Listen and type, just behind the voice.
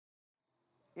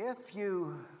If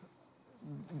you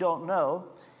don't know,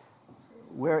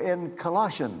 we're in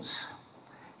Colossians.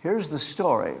 Here's the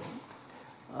story.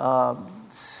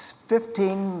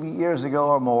 15 years ago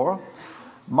or more,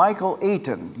 Michael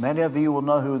Eaton, many of you will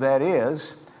know who that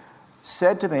is,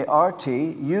 said to me,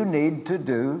 R.T., you need to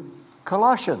do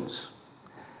Colossians.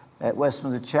 At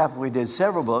Westminster Chapel, we did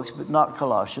several books, but not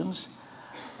Colossians.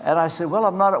 And I said, well,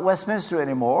 I'm not at Westminster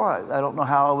anymore. I don't know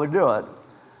how I would do it.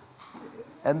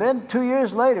 And then 2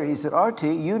 years later, he said, R.T.,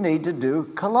 you need to do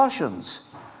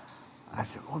Colossians. I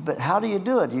said, well, but how do you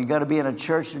do it? You got to be in a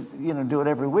church, do it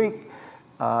every week.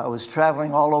 I was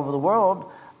traveling all over the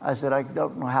world. I said, I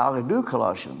don't know how to do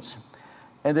Colossians.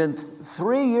 And then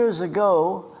 3 years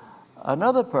ago,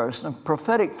 another person, a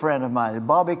prophetic friend of mine,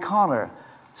 Bobby Connor,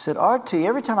 said, R.T.,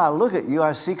 every time I look at you,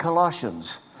 I see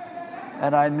Colossians.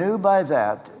 And I knew by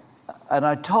that. And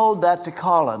I told that to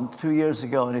Colin 2 years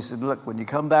ago. And he said, look, when you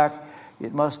come back,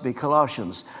 it must be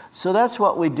Colossians. So that's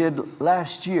what we did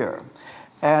last year.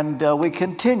 And we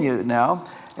continue now.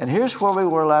 And here's where we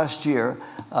were last year.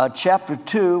 Chapter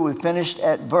 2, we finished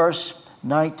at verse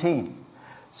 19.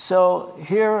 So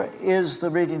here is the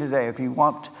reading today. If you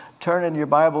want, turn in your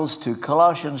Bibles to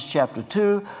Colossians chapter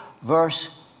 2,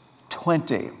 verse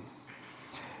 20.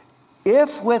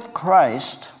 If with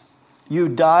Christ you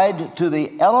died to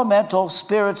the elemental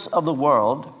spirits of the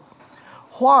world,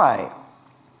 why,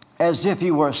 as if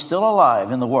you were still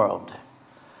alive in the world,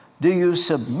 do you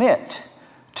submit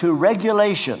to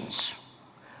regulations?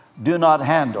 Do not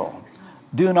handle,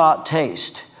 do not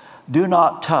taste, do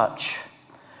not touch,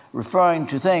 referring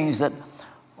to things that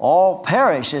all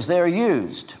perish as they are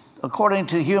used, according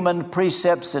to human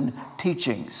precepts and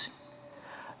teachings.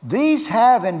 These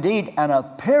have indeed an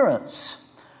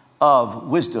appearance of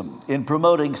wisdom in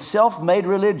promoting self-made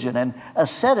religion and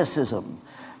asceticism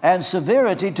and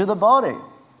severity to the body,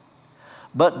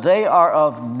 but they are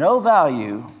of no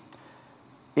value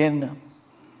in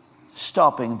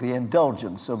stopping the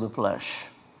indulgence of the flesh.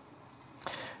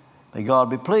 May God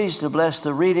be pleased to bless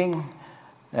the reading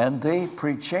and the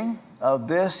preaching of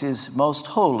this his most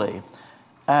holy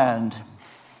and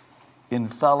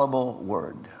infallible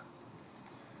word.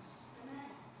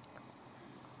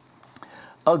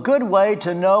 A good way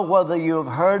to know whether you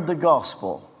have heard the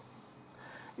gospel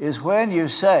is when you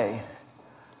say,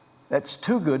 that's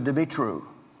too good to be true.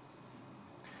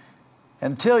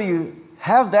 Until you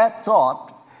have that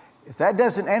thought, if that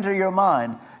doesn't enter your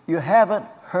mind, you haven't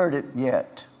heard it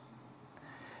yet.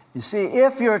 You see,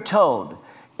 if you're told,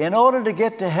 in order to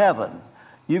get to heaven,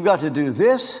 you've got to do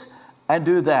this and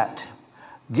do that.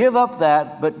 Give up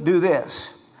that, but do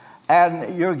this.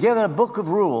 And you're given a book of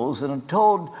rules and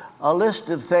told a list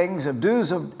of things, of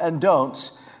do's and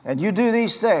don'ts, and you do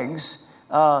these things,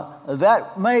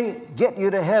 that may get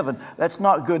you to heaven. That's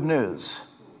not good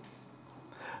news.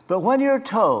 But when you're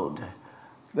told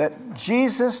that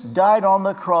Jesus died on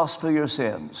the cross for your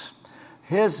sins,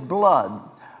 his blood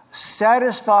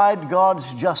satisfied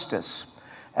God's justice,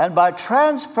 and by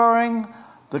transferring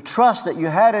the trust that you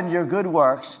had in your good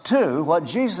works to what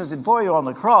Jesus did for you on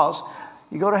the cross,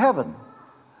 you go to heaven.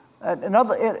 In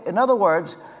other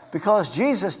words, because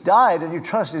Jesus died and you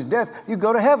trust his death, you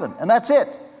go to heaven, and that's it.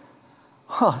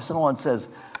 Oh, someone says,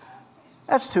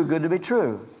 that's too good to be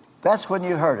true. That's when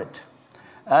you heard it.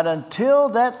 And until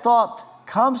that thought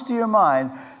comes to your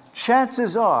mind,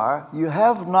 chances are you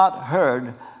have not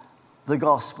heard the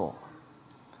gospel.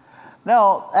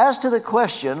 Now, as to the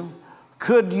question,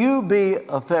 could you be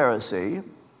a Pharisee?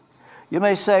 You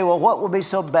may say, well, what would be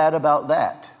so bad about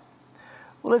that?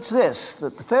 Well, it's this,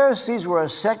 that the Pharisees were a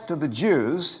sect of the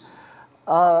Jews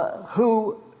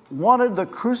who wanted the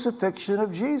crucifixion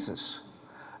of Jesus.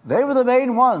 They were the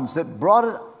main ones that brought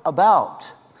it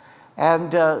about.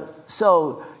 And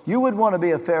so you would want to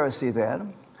be a Pharisee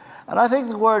then. And I think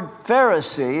the word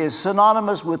Pharisee is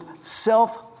synonymous with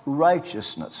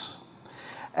self-righteousness.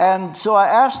 And so I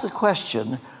asked the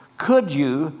question, could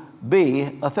you be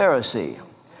a Pharisee?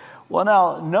 Well,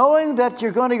 now, knowing that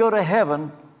you're going to go to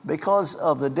heaven because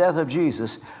of the death of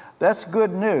Jesus, that's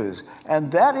good news.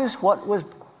 And that is what was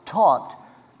taught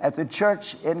at the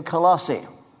church in Colossae.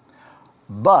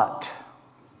 But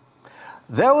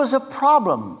there was a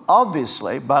problem,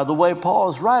 obviously, by the way Paul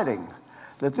is writing,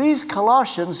 that these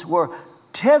Colossians were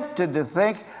tempted to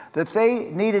think that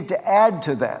they needed to add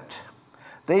to that.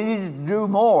 They needed to do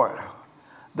more,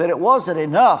 that it wasn't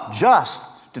enough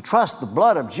just to trust the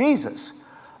blood of Jesus,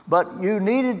 but you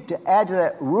needed to add to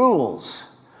that rules.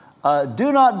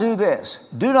 Do not do this,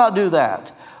 do not do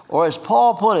that. Or as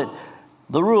Paul put it,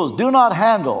 the rules, do not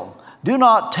handle, do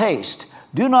not taste,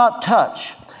 do not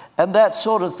touch, and that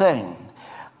sort of thing.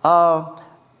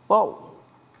 Well,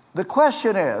 the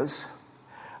question is,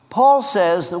 Paul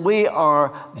says that we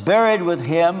are buried with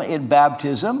him in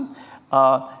baptism,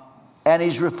 and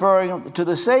he's referring to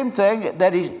the same thing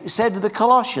that he said to the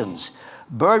Colossians,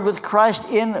 buried with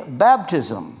Christ in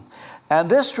baptism. And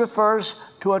this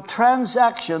refers to a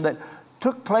transaction that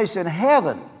took place in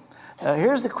heaven. Now,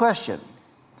 here's the question.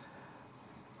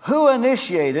 Who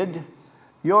initiated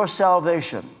your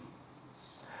salvation?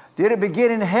 Did it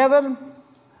begin in heaven,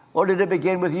 or did it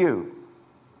begin with you?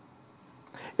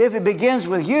 If it begins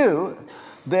with you,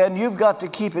 then you've got to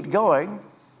keep it going.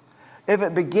 If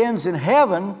it begins in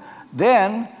heaven,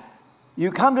 then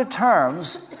you come to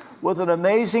terms with an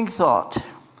amazing thought.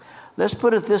 Let's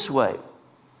put it this way.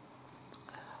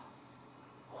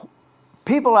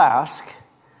 People ask,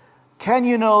 can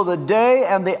you know the day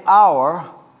and the hour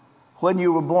when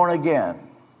you were born again?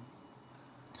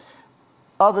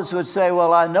 Others would say,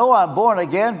 well, I know I'm born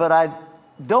again, but I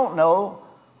don't know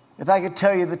if I could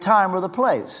tell you the time or the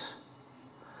place.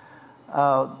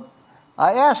 I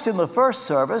asked in the first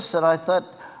service, and I thought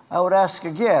I would ask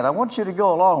again. I want you to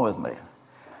go along with me.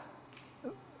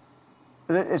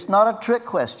 It's not a trick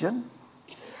question.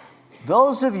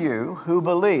 Those of you who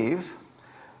believe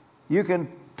you can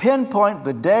pinpoint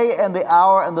the day and the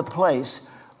hour and the place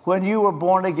when you were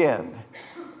born again,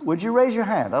 would you raise your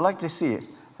hand? I'd like to see it.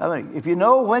 If you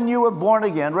know when you were born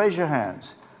again, raise your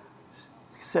hands.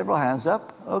 Several hands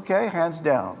up. Okay, hands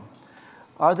down.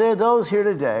 Are there those here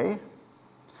today?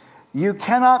 You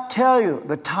cannot tell you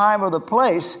the time or the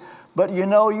place, but you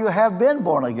know you have been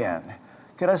born again.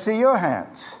 Can I see your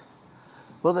hands?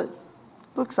 Well, that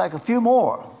looks like a few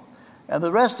more. And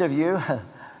the rest of you,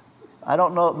 I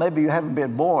don't know, maybe you haven't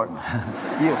been born.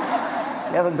 You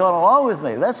haven't gone along with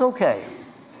me. That's okay.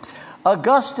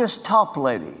 Augustus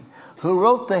Toplady, who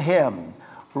wrote the hymn,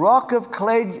 Rock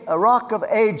of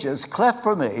Ages, cleft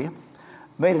for me,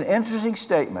 made an interesting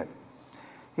statement.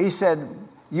 He said,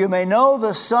 you may know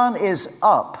the sun is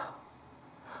up,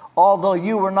 although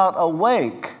you were not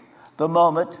awake the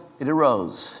moment it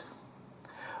arose.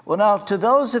 Well, now, to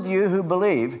those of you who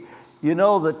believe, you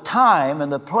know the time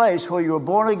and the place where you were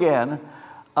born again,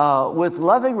 with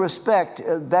loving respect,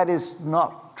 that is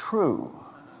not true.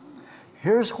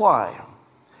 Here's why.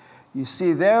 You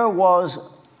see, there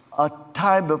was a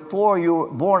time before you were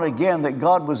born again that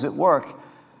God was at work.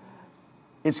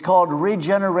 It's called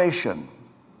regeneration.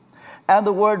 And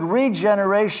the word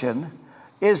regeneration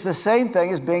is the same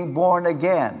thing as being born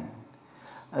again.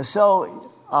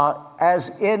 So,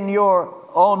 as in your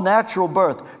own natural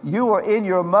birth, you were in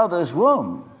your mother's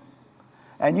womb,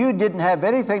 and you didn't have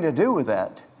anything to do with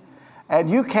that. And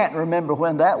you can't remember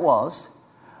when that was,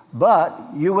 but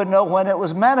you would know when it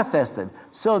was manifested.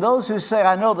 So those who say,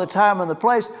 I know the time and the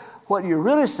place, what you're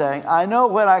really saying, I know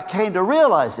when I came to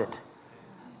realize it,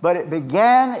 but it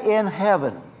began in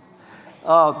heaven.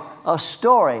 A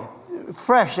story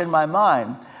fresh in my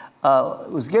mind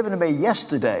was given to me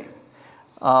yesterday.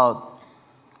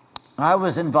 I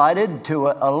was invited to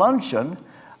a luncheon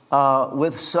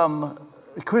with some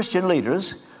Christian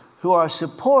leaders who are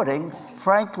supporting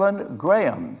Franklin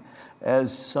Graham.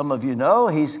 As some of you know,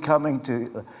 he's coming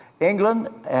to England,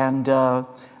 and a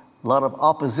lot of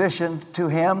opposition to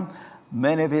him.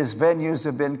 Many of his venues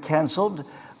have been canceled,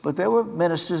 but there were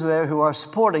ministers there who are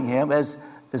supporting him as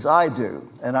I do,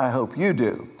 and I hope you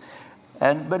do.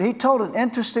 But he told an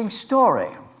interesting story.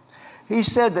 He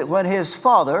said that when his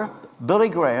father, Billy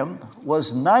Graham,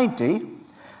 was 90,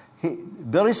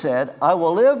 Billy said, I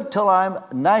will live till I'm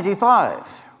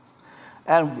 95.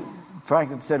 And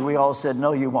Franklin said, we all said,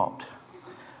 no, you won't.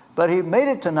 But he made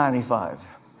it to 95.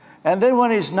 And then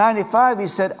when he's 95, he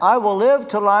said, I will live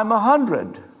till I'm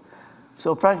 100.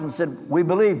 So Franklin said, we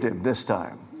believed him this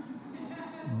time.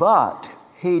 But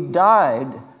he died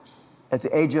at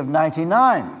the age of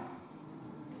 99.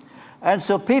 And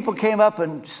so people came up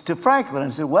to Franklin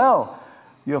and said, well,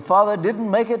 your father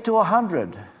didn't make it to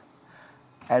 100.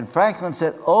 And Franklin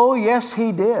said, oh, yes,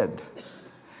 he did.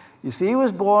 You see, he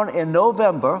was born in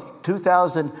November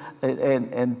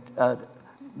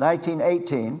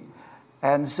 1918,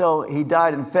 and so he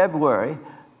died in February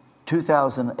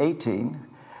 2018.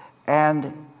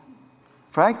 And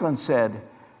Franklin said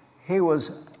he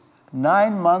was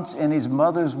 9 months in his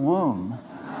mother's womb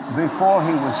before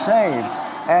he was saved,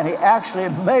 and he actually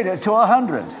made it to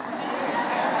 100.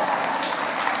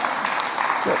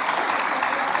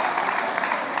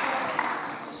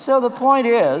 So the point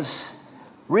is,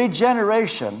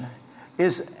 regeneration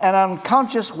is an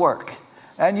unconscious work,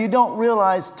 and you don't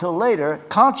realize till later,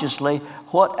 consciously,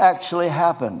 what actually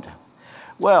happened.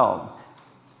 Well,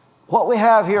 what we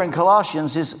have here in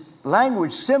Colossians is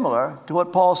language similar to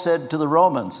what Paul said to the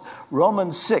Romans.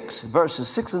 Romans 6, verses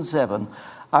 6 and 7.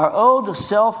 Our old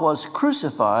self was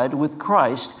crucified with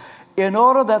Christ in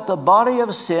order that the body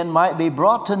of sin might be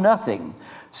brought to nothing,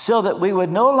 so that we would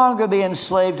no longer be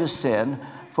enslaved to sin,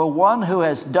 for one who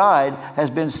has died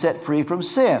has been set free from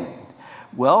sin.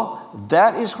 Well,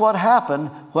 that is what happened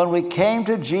when we came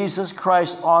to Jesus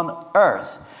Christ on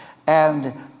earth.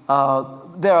 And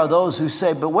there are those who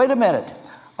say, but wait a minute,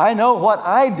 I know what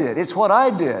I did. It's what I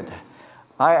did.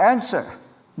 I answer,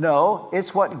 no,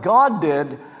 it's what God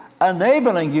did,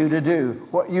 enabling you to do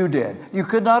what you did. You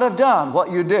could not have done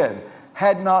what you did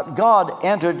had not God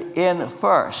entered in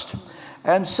first.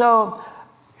 And so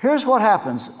here's what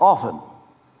happens often.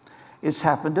 It's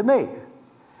happened to me.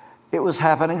 It was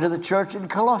happening to the church in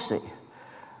Colossae.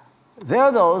 There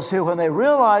are those who, when they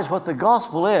realize what the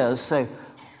gospel is, say,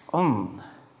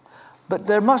 but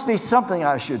there must be something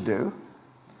I should do.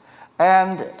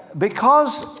 And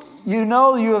because you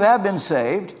know you have been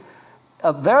saved,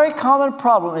 a very common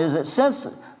problem is that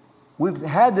since we've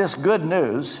had this good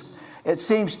news, it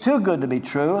seems too good to be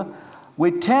true,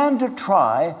 we tend to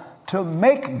try to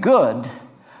make good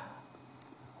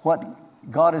what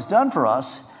God has done for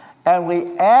us, and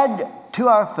we add to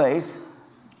our faith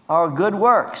our good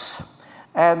works.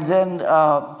 And then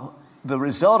the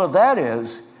result of that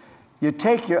is you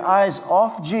take your eyes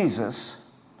off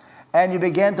Jesus and you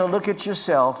begin to look at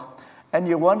yourself and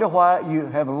you wonder why you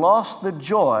have lost the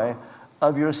joy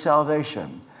of your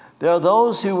salvation. There are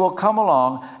those who will come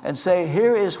along and say,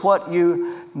 here is what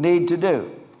you need to do.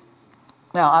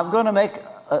 Now, I'm going to make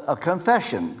a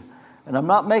confession, and I'm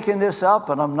not making this up,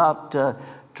 and I'm not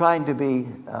trying to be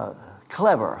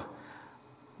clever,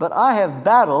 but I have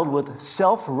battled with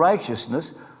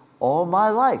self-righteousness all my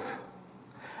life.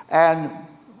 And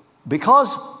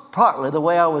because partly the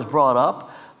way I was brought up,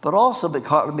 but also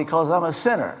because I'm a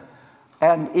sinner.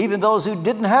 And even those who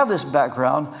didn't have this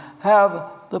background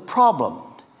have the problem.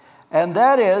 And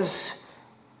that is,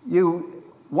 you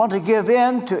want to give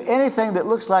in to anything that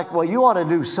looks like, well, you ought to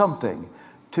do something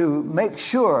to make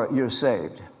sure you're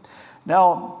saved.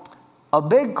 Now, a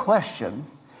big question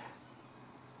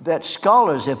that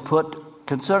scholars have put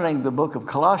concerning the book of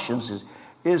Colossians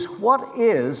is what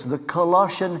is the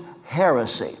Colossian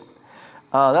heresy?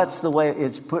 That's the way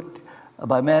it's put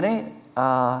by many,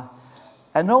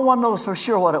 and no one knows for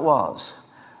sure what it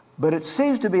was. But it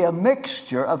seems to be a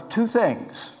mixture of two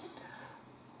things.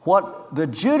 What the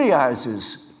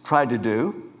Judaizers tried to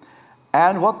do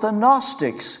and what the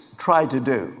Gnostics tried to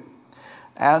do.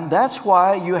 And that's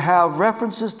why you have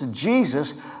references to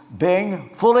Jesus being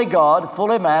fully God,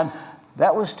 fully man.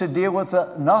 That was to deal with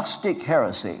the Gnostic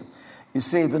heresy. You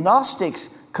see, the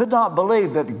Gnostics could not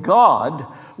believe that God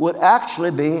would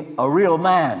actually be a real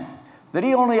man, that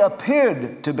he only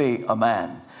appeared to be a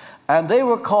man. And they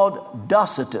were called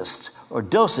Docetists or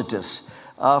Docetists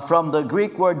from the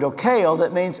Greek word dokeo,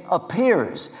 that means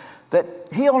appears, that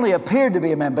he only appeared to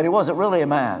be a man, but he wasn't really a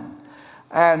man.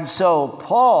 And so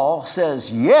Paul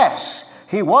says, yes,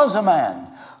 he was a man,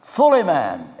 fully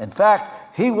man. In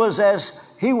fact, he was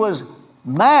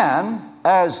man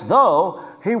as though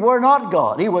he were not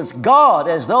God. He was God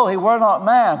as though he were not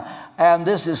man. And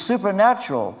this is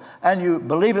supernatural, and you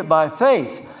believe it by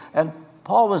faith. And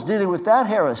Paul was dealing with that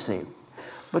heresy.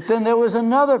 But then there was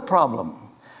another problem.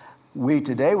 We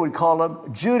today would call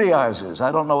them Judaizers.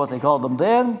 I don't know what they called them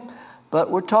then, but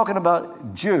we're talking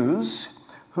about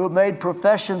Jews who made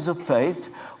professions of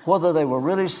faith. Whether they were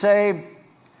really saved,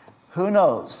 who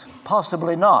knows?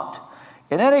 Possibly not.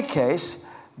 In any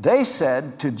case, they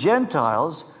said to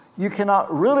Gentiles, you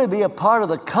cannot really be a part of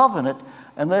the covenant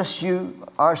unless you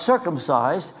are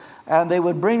circumcised, and they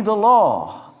would bring the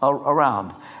law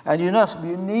around. And you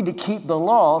need to keep the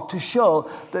law to show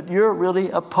that you're really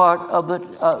a part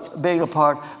of being a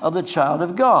part of the child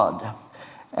of God.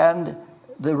 And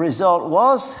the result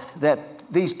was that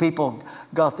these people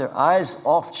got their eyes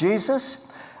off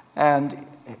Jesus, and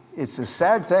it's a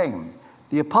sad thing.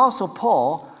 The Apostle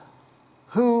Paul,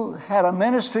 who had a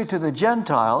ministry to the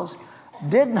Gentiles,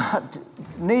 did not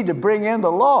need to bring in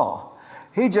the law.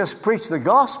 He just preached the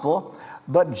gospel.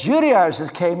 But Judaizers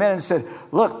came in and said,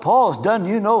 look, Paul's done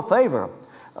you no favor.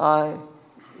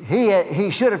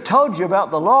 He should have told you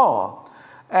about the law.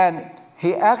 And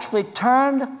he actually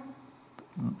turned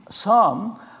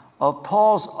some of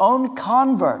Paul's own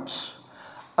converts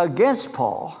against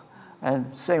Paul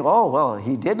and saying, oh, well,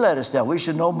 he did let us down. We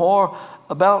should know more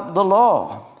about the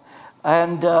law.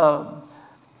 And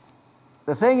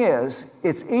the thing is,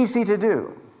 it's easy to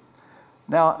do.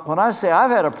 Now, when I say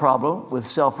I've had a problem with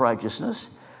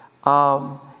self-righteousness,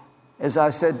 as I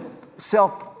said,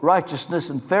 self-righteousness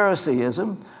and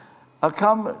Phariseeism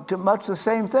come to much the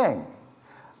same thing.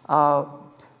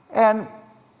 And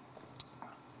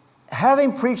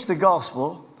having preached the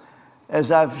gospel,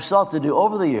 as I've sought to do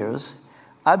over the years,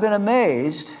 I've been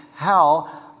amazed how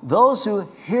those who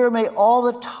hear me all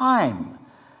the time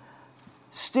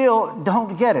still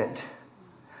don't get it.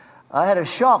 I had a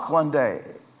shock one day.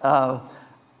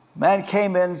 Man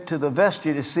came into the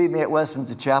vestry to see me at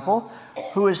Westminster Chapel,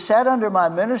 who has sat under my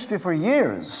ministry for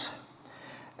years.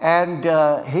 And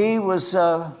he was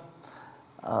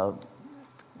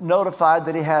notified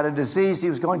that he had a disease, he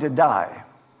was going to die.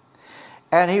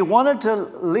 And he wanted to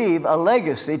leave a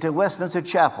legacy to Westminster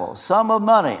Chapel, sum of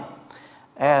money.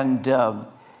 And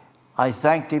I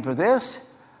thanked him for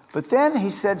this. But then he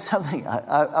said something,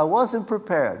 I wasn't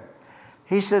prepared.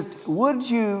 He said, would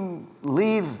you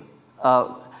leave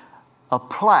a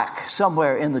plaque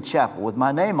somewhere in the chapel with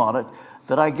my name on it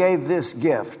that I gave this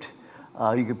gift?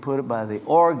 You could put it by the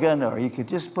organ, or you could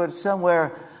just put it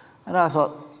somewhere. And I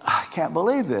thought, I can't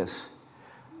believe this.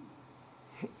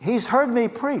 He's heard me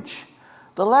preach.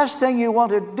 The last thing you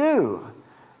want to do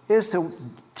is to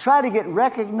try to get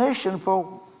recognition for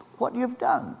what you've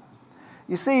done.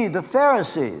 You see, the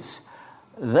Pharisees,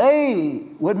 they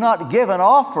would not give an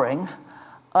offering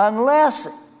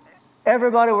unless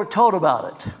everybody were told about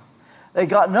it. They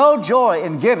got no joy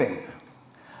in giving.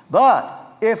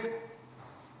 But if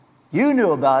you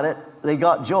knew about it, they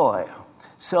got joy.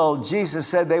 So Jesus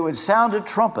said they would sound a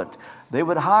trumpet. They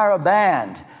would hire a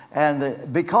band.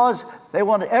 And because they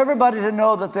wanted everybody to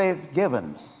know that they've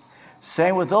given.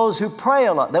 Same with those who pray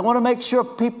a lot. They want to make sure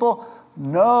people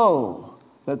know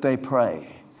that they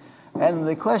pray. And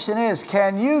the question is,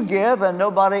 can you give and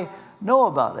nobody know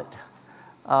about it?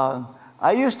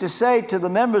 I used to say to the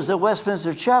members of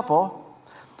Westminster Chapel,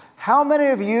 how many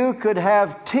of you could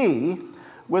have tea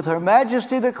with Her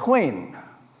Majesty the Queen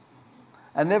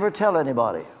and never tell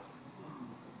anybody?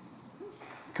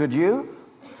 Could you?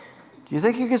 Do you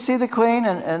think you could see the Queen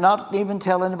and not even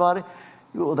tell anybody?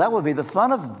 Well, that would be the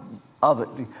fun of it.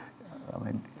 I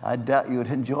mean, I doubt you would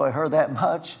enjoy her that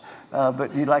much,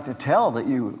 but you'd like to tell that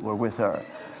you were with her.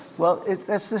 Well,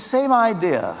 it's the same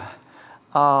idea.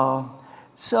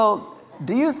 So,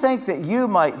 do you think that you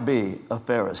might be a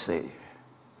Pharisee?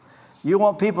 You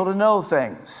want people to know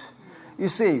things. You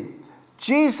see,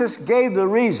 Jesus gave the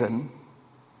reason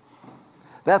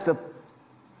that the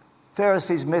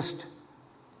Pharisees missed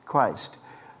Christ.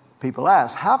 People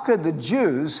ask, how could the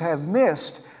Jews have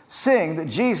missed seeing that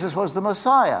Jesus was the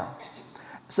Messiah?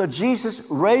 So Jesus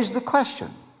raised the question.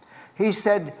 He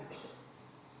said,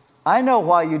 I know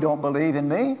why you don't believe in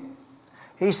me.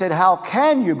 He said, how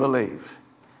can you believe?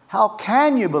 How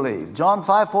can you believe? John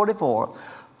 5:44,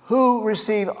 who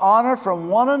receive honor from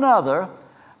one another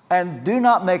and do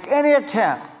not make any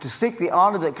attempt to seek the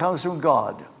honor that comes from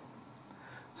God.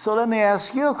 So let me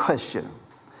ask you a question.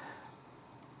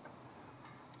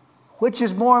 Which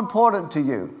is more important to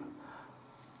you?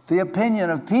 The opinion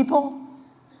of people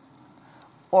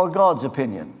or God's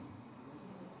opinion?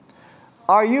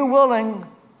 Are you willing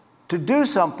to do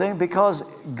something because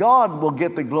God will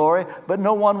get the glory, but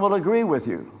no one will agree with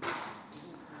you?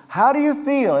 How do you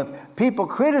feel if people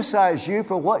criticize you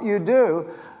for what you do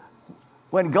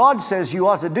when God says you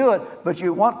ought to do it, but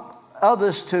you want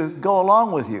others to go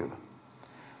along with you?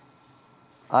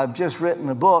 I've just written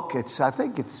a book. I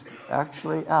think it's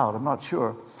actually out. I'm not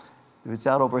sure if it's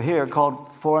out over here,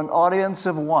 called For an Audience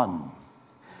of One.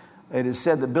 It is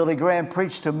said that Billy Graham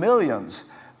preached to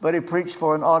millions, but he preached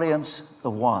for an audience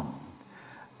of one.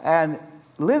 And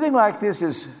living like this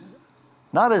is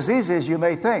not as easy as you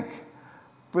may think,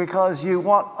 because you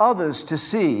want others to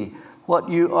see what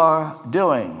you are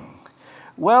doing.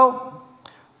 Well,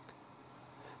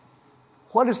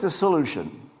 what is the solution?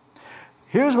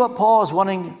 Here's what Paul is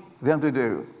wanting them to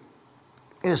do,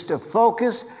 is to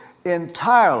focus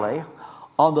entirely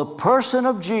on the person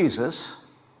of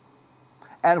Jesus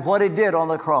and what he did on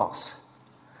the cross.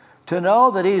 To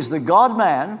know that he's the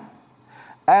God-man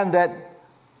and that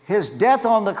his death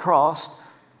on the cross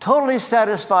totally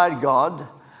satisfied God,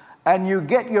 and you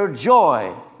get your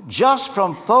joy just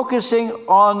from focusing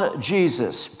on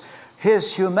Jesus,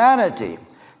 his humanity,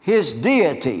 his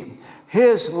deity,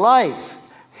 his life,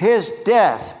 his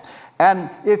death. And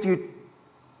if you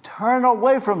turn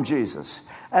away from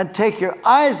Jesus and take your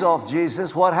eyes off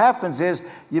Jesus, what happens is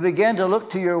you begin to look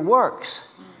to your works.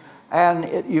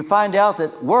 And you find out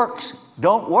that works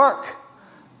don't work.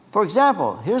 For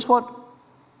example, here's what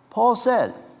Paul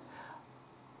said.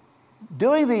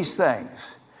 Doing these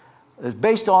things is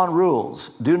based on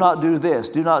rules. Do not do this,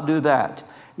 do not do that.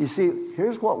 You see,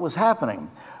 here's what was happening.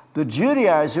 The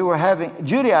Judaizers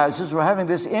were having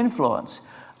this influence.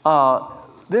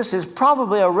 This is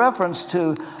probably a reference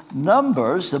to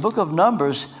Numbers, the book of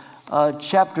Numbers,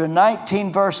 chapter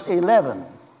 19, verse 11,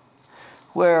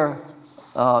 where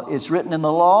it's written in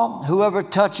the law, whoever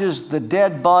touches the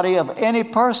dead body of any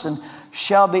person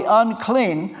shall be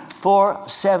unclean for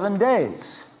 7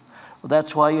 days. Well,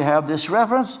 that's why you have this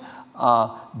reference.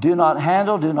 Do not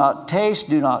handle, do not taste,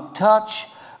 do not touch,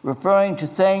 referring to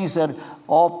things that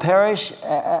all perish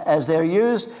as they're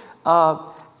used.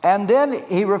 And then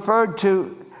he referred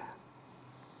to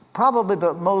probably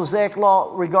the Mosaic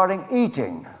law regarding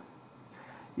eating.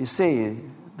 You see,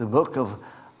 the book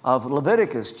of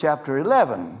Leviticus, chapter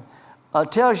 11,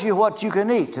 tells you what you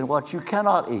can eat and what you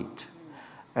cannot eat.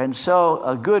 And so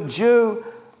a good Jew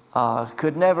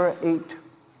could never eat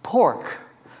pork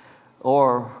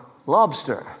or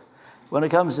lobster. When it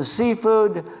comes to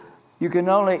seafood, you can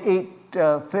only eat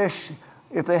fish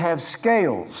if they have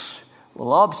scales. Well,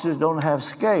 lobsters don't have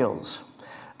scales.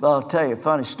 But I'll tell you a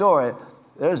funny story.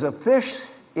 There's a fish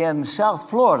in South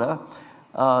Florida.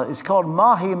 It's called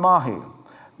mahi-mahi.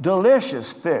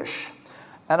 Delicious fish.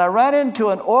 And I ran into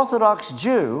an Orthodox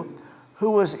Jew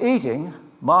who was eating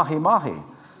mahi-mahi.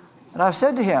 And I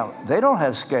said to him, they don't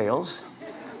have scales.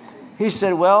 He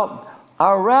said, well,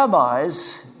 our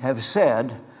rabbis have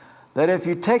said that if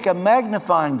you take a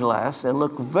magnifying glass and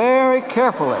look very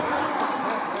carefully,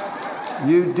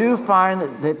 you do find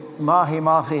that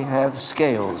mahi-mahi have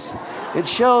scales. It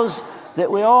shows that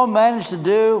we all manage to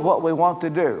do what we want to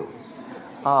do.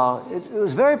 It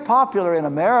was very popular in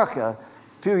America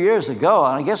a few years ago,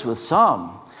 and I guess with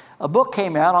some. A book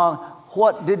came out on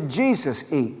what did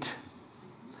Jesus eat.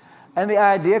 And the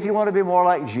idea, if you want to be more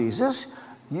like Jesus,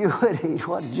 you would eat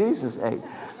what Jesus ate.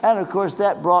 And of course,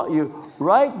 that brought you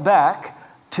right back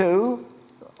to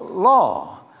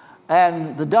law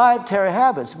and the dietary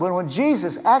habits. When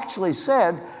Jesus actually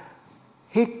said,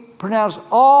 he pronounced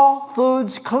all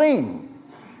foods clean.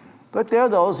 But there are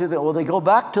those who think, well, they go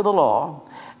back to the law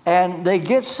and they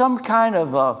get some kind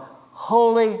of a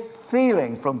holy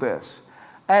feeling from this.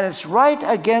 And it's right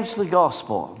against the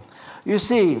gospel. You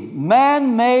see,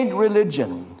 man-made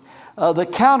religion, the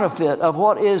counterfeit of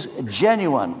what is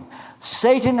genuine.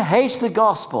 Satan hates the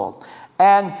gospel,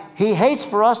 and he hates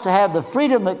for us to have the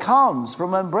freedom that comes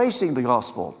from embracing the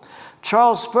gospel.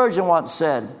 Charles Spurgeon once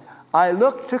said, I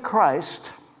looked to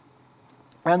Christ,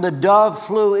 and the dove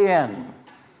flew in.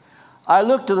 I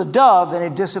looked to the dove, and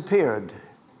it disappeared.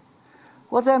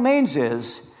 What that means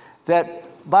is that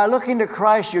by looking to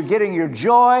Christ, you're getting your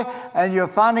joy, and you're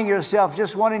finding yourself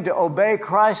just wanting to obey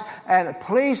Christ and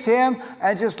please Him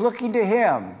and just looking to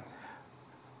Him.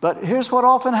 But here's what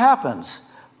often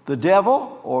happens. The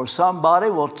devil or somebody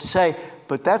will say,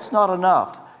 but that's not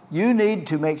enough. You need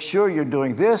to make sure you're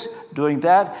doing this, doing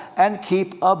that, and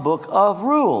keep a book of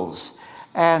rules.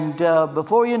 And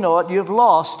before you know it, you've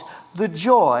lost the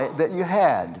joy that you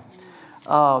had.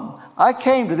 I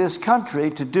came to this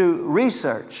country to do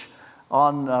research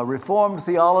on Reformed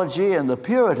theology and the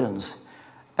Puritans.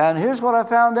 And here's what I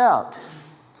found out.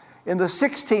 In the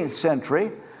 16th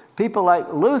century, people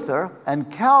like Luther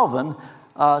and Calvin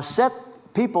set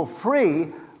people free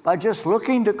by just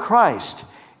looking to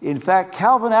Christ. In fact,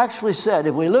 Calvin actually said,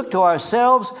 if we look to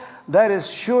ourselves, that is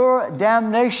sure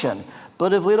damnation.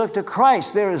 But if we look to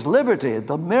Christ, there is liberty,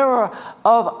 the mirror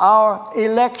of our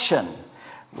election.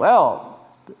 Well,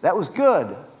 that was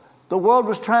good. The world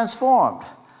was transformed.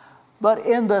 But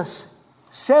in the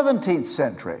 17th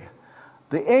century,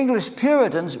 the English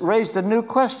Puritans raised a new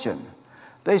question.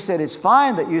 They said, it's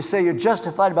fine that you say you're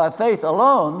justified by faith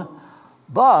alone,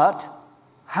 but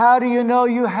how do you know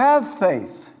you have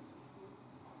faith?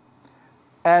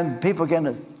 And people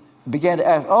began to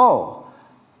ask, oh,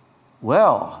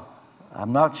 well,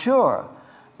 I'm not sure.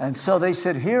 And so they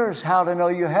said, here's how to know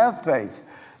you have faith.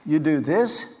 You do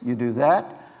this, you do that,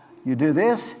 you do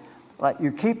this, like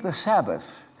you keep the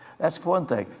Sabbath. That's one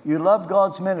thing. You love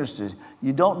God's ministers.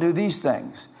 You don't do these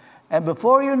things. And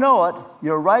before you know it,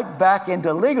 you're right back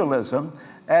into legalism,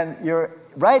 and you're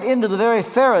right into the very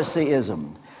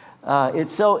Phariseeism.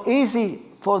 It's so easy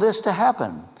for this to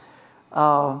happen.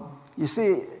 You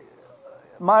see,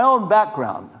 my own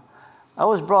background, I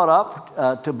was brought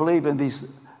up to believe in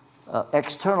these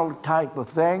external type of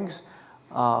things.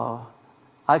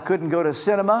 I couldn't go to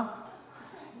cinema.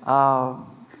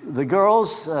 The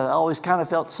girls, I always kind of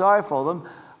felt sorry for them.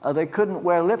 They couldn't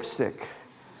wear lipstick.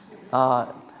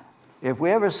 If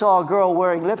we ever saw a girl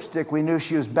wearing lipstick, we knew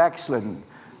she was backslidden,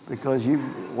 because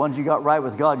once you got right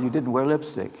with God, you didn't wear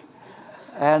lipstick.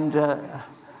 And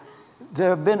there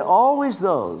have been always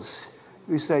those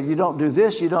who say, you don't do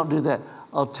this, you don't do that.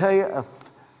 I'll tell you a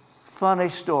funny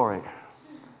story.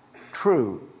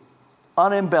 True,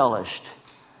 unembellished.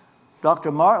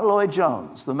 Dr. Martin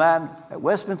Lloyd-Jones, the man at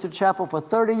Westminster Chapel for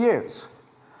 30 years,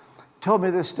 told me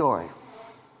this story.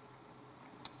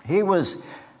 He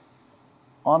was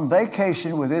on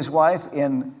vacation with his wife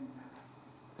in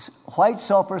White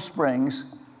Sulphur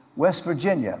Springs, West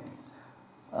Virginia.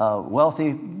 A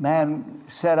wealthy man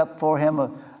set up for him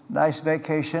a nice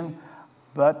vacation,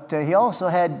 but he also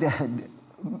had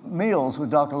meals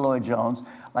with Dr. Lloyd-Jones,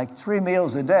 like 3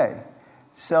 meals a day.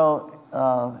 So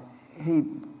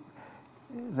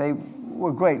they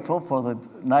were grateful for the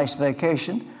nice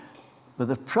vacation, but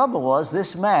the trouble was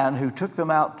this man who took them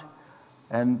out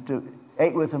and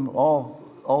ate with them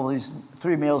all these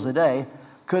 3 meals a day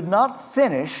could not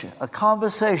finish a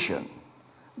conversation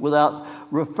without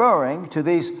referring to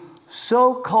these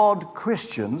so-called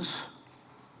Christians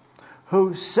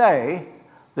who say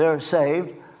they're saved,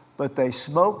 but they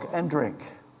smoke and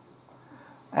drink.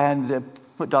 And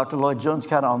put Dr. Lloyd-Jones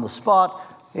kind of on the spot.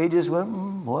 He just went,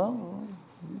 well,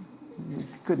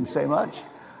 couldn't say much.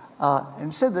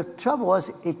 And said the trouble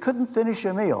was he couldn't finish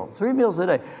a meal, 3 meals a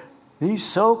day. These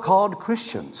so-called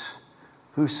Christians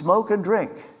who smoke and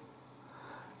drink.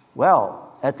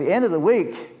 Well, at the end of the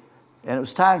week, and it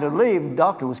was time to leave, the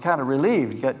doctor was kind of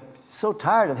relieved. He got so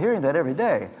tired of hearing that every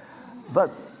day. But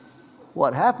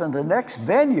what happened, the next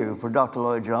venue for Dr.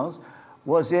 Lloyd-Jones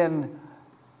was in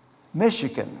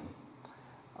Michigan,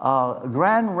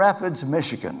 Grand Rapids,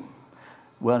 Michigan.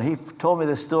 When he told me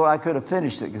this story, I could have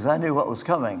finished it because I knew what was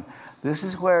coming. This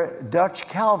is where Dutch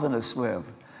Calvinists live.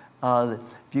 If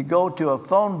you go to a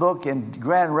phone book in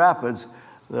Grand Rapids,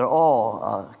 they're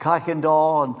all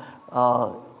Kuykendall and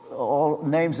all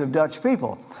names of Dutch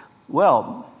people.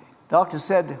 Well, doctor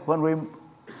said when we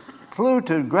flew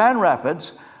to Grand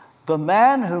Rapids, the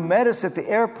man who met us at the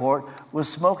airport was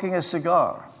smoking a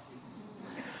cigar.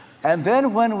 And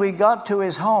then when we got to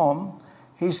his home,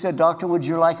 he said, "Doctor, would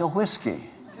you like a whiskey?"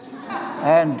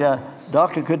 And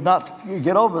doctor could not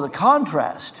get over the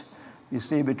contrast, you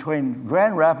see, between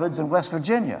Grand Rapids and West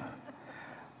Virginia.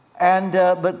 And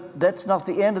but that's not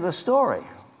the end of the story.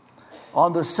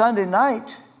 On the Sunday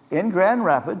night in Grand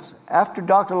Rapids, after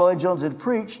Dr. Lloyd-Jones had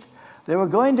preached, they were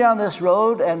going down this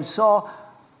road and saw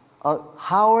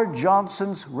Howard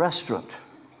Johnson's restaurant.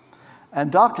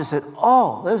 And doctor said,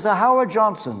 "Oh, there's the Howard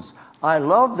Johnsons. I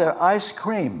love their ice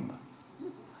cream.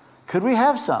 Could we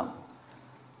have some?"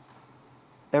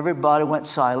 Everybody went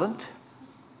silent.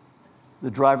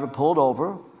 The driver pulled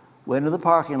over, went to the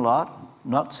parking lot,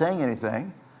 not saying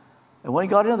anything. And when he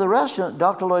got into the restaurant,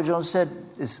 Dr. Lloyd-Jones said,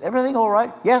 "Is everything all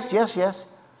right?" "Yes, yes, yes."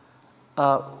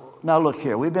 "Now look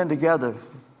here, we've been together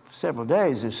several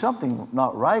days. There's something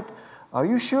not right. Are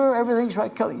you sure everything's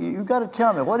right? You've got to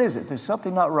tell me, what is it? There's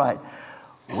something not right."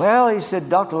 "Well," he said,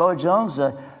 "Dr. Lloyd-Jones,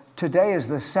 today is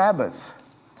the Sabbath.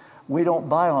 We don't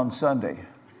buy on Sunday."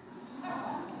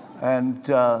 And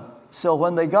so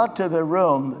when they got to their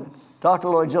room, Dr.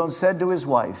 Lloyd-Jones said to his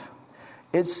wife,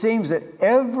 "It seems that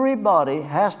everybody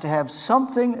has to have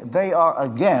something they are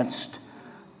against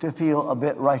to feel a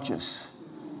bit righteous."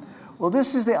 Well,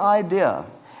 this is the idea.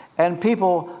 And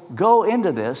people go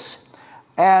into this,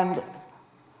 and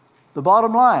the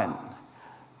bottom line,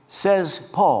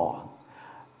 says Paul,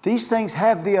 these things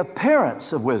have the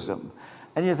appearance of wisdom.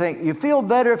 And you think, you feel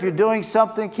better if you're doing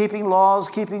something, keeping laws,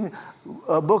 keeping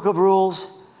a book of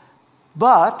rules.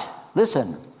 But,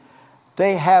 listen,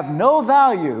 they have no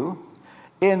value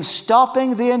in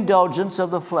stopping the indulgence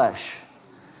of the flesh.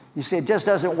 You see, it just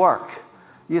doesn't work.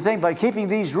 You think by keeping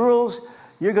these rules,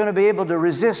 you're going to be able to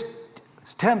resist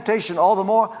temptation all the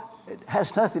more. It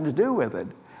has nothing to do with it.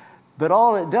 But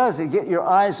all it does is get your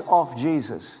eyes off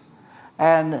Jesus.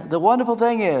 And the wonderful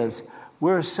thing is,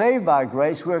 we're saved by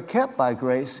grace, we're kept by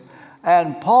grace.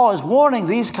 And Paul is warning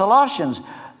these Colossians,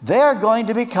 they're going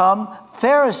to become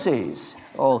Pharisees.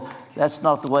 Oh, that's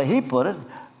not the way he put it.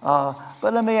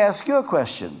 But let me ask you a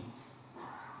question.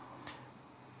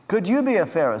 Could you be a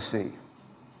Pharisee?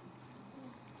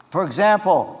 For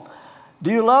example,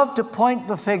 do you love to point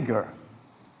the finger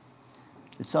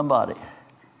at somebody?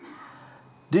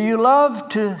 Do you love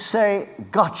to say,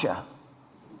 "Gotcha"?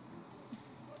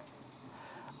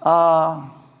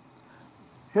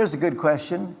 Here's a good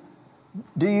question.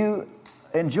 Do you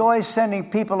enjoy sending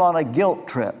people on a guilt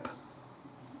trip?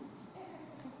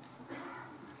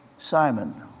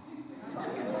 Simon,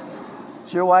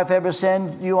 does your wife ever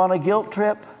send you on a guilt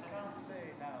trip?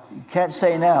 You can't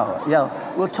say now. Yeah,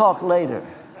 we'll talk later.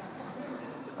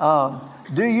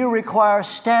 Do you require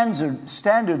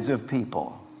standards of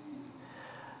people?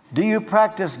 Do you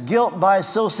practice guilt by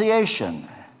association?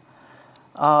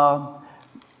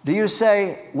 Do you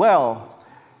say, "Well,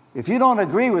 if you don't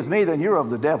agree with me, then you're of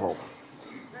the devil"?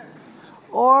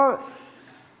 Or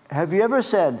Have you ever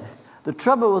said, the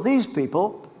trouble with these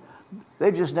people,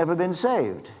 they've just never been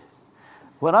saved?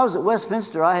 When I was at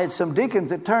Westminster, I had some deacons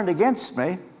that turned against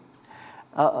me.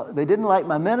 They didn't like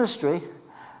my ministry.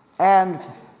 And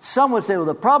some would say, well,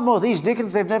 the problem with these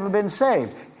deacons, they've never been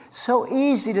saved. So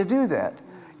easy to do that.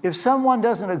 If someone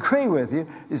doesn't agree with you,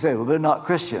 you say, well, they're not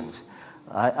Christians.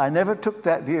 I never took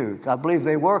that view. I believe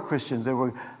they were Christians.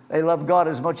 They love God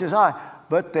as much as I.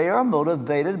 But they are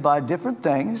motivated by different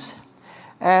things.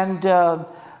 And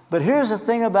but here's the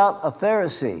thing about a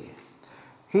Pharisee.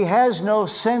 He has no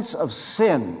sense of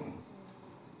sin.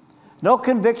 No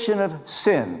conviction of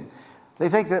sin. They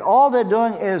think that all they're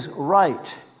doing is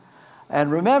right.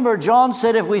 And remember, John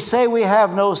said, if we say we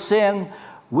have no sin,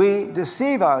 we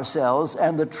deceive ourselves,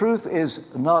 and the truth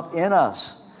is not in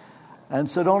us. And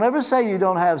so don't ever say you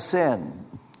don't have sin.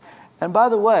 And by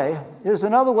the way, here's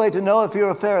another way to know if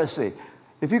you're a Pharisee.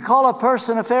 If you call a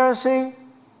person a Pharisee,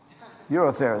 you're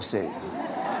a Pharisee.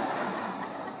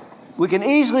 We can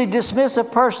easily dismiss a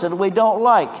person we don't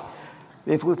like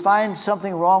if we find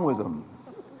something wrong with them.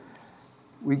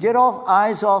 We get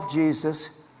eyes off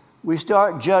Jesus, we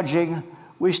start judging,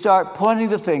 we start pointing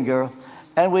the finger,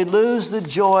 and we lose the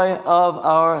joy of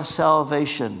our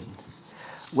salvation.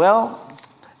 Well,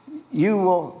 you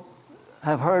will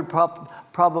have heard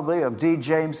probably of D.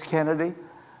 James Kennedy,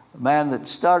 a man that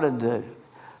started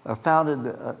or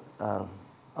founded a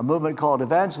movement called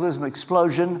Evangelism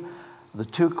Explosion. The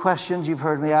two questions you've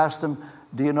heard me ask them: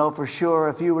 do you know for sure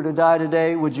if you were to die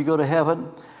today, would you go to heaven?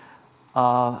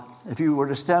 If you were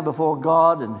to stand before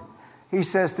God and He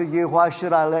says to you, why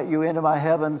should I let you into my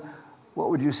heaven? What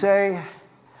would you say?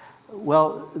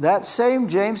 Well, that same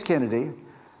James Kennedy,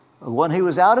 when he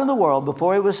was out in the world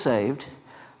before he was saved,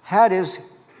 had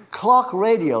his clock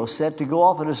radio set to go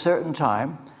off at a certain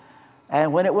time.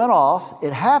 And when it went off,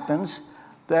 it happens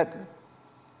that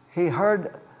he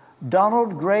heard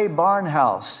Donald Gray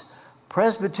Barnhouse,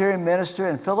 Presbyterian minister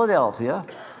in Philadelphia,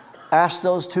 ask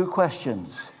those two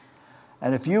questions.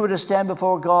 And if you were to stand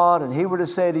before God and He were to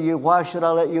say to you, why should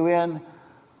I let you in?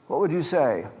 What would you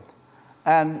say?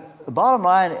 And the bottom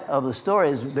line of the story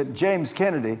is that James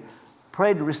Kennedy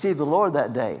prayed to receive the Lord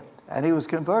that day, and he was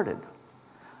converted.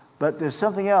 But there's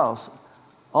something else.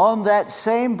 On that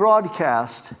same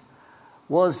broadcast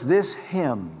was this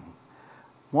hymn,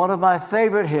 one of my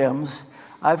favorite hymns.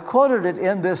 I've quoted it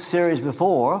in this series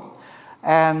before,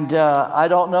 and I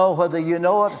don't know whether you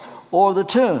know it or the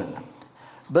tune,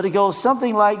 but it goes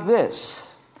something like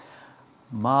this.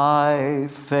 My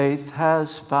faith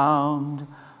has found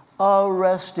a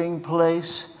resting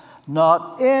place,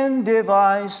 not in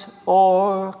device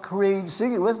or creed.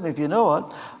 Sing it with me if you know it.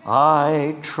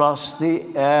 I trust the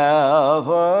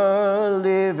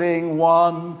ever-living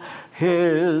one.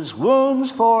 His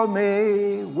wounds for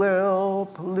me will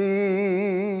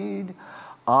plead.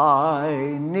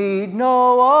 I need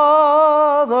no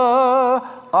other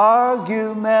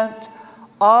argument.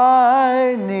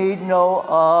 I need no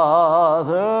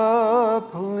other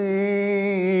plea.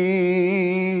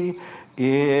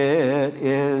 It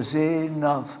is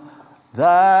enough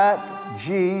that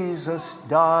Jesus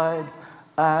died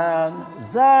and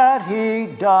that He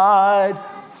died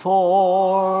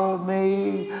for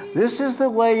me. This is the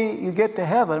way you get to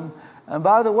heaven. And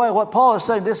by the way, what Paul is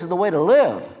saying, this is the way to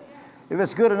live. If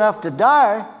it's good enough to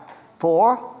die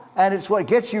for, and it's what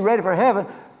gets you ready for heaven,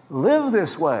 live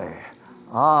this way.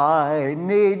 I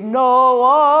need no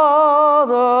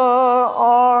other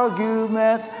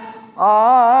argument.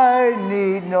 I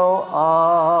need no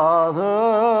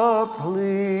other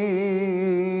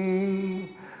plea.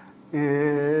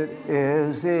 It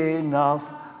is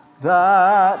enough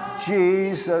that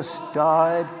Jesus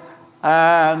died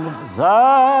and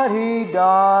that He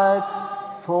died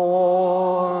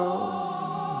for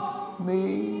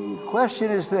me.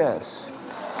 Question is this.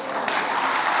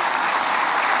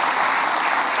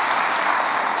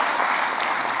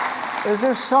 Is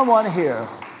there someone here,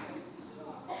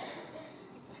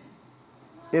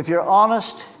 if you're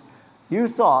honest, you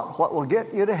thought what will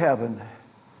get you to heaven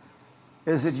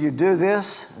is that you do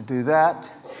this, do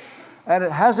that, and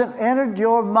it hasn't entered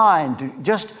your mind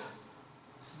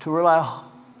to rely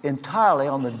entirely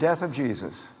on the death of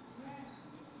Jesus?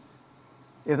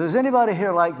 If there's anybody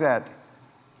here like that,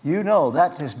 you know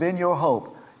that has been your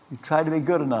hope. You tried to be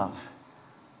good enough.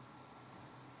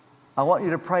 I want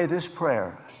you to pray this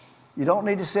prayer. You don't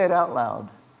need to say it out loud,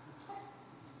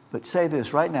 but say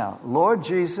this right now. Lord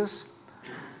Jesus,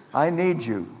 I need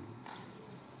you.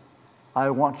 I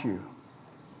want you.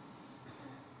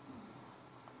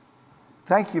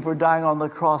 Thank you for dying on the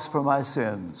cross for my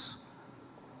sins.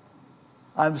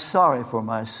 I'm sorry for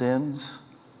my sins.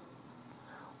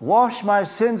 Wash my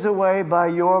sins away by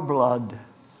your blood.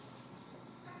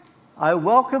 I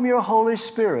welcome your Holy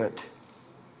Spirit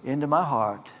into my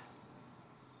heart.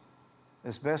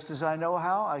 As best as I know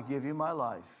how, I give you my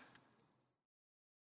life.